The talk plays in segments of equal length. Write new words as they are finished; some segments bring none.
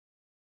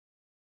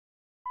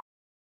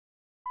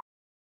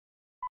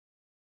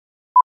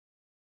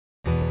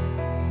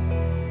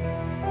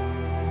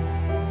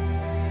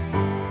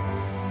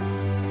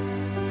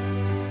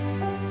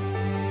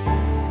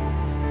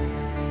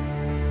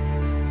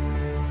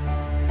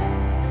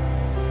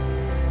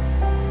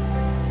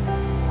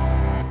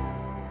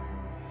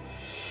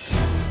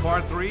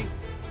3,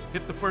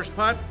 hit the first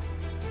putt,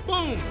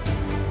 boom!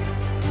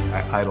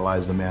 I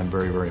idolize the man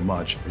very, very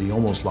much. He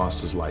almost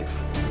lost his life.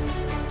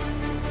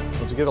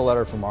 Well, to get a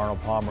letter from Arnold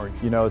Palmer,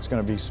 you know it's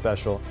going to be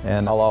special,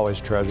 and I'll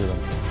always treasure them.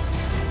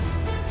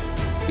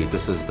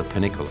 This is the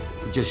pinnacle.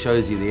 It just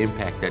shows you the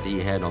impact that he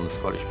had on the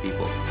Scottish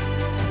people.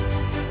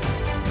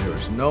 There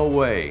was no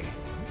way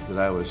that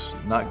I was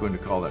not going to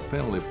call that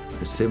penalty.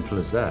 As simple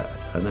as that,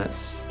 and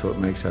that's what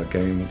makes our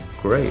game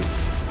great.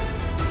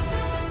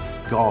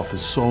 Golf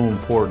is so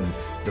important.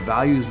 The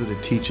values that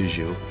it teaches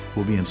you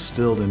will be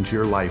instilled into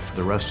your life for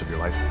the rest of your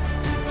life.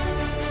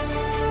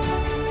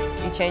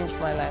 He changed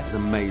my life. It's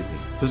amazing.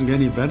 Doesn't get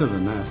any better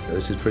than that.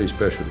 This is pretty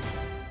special.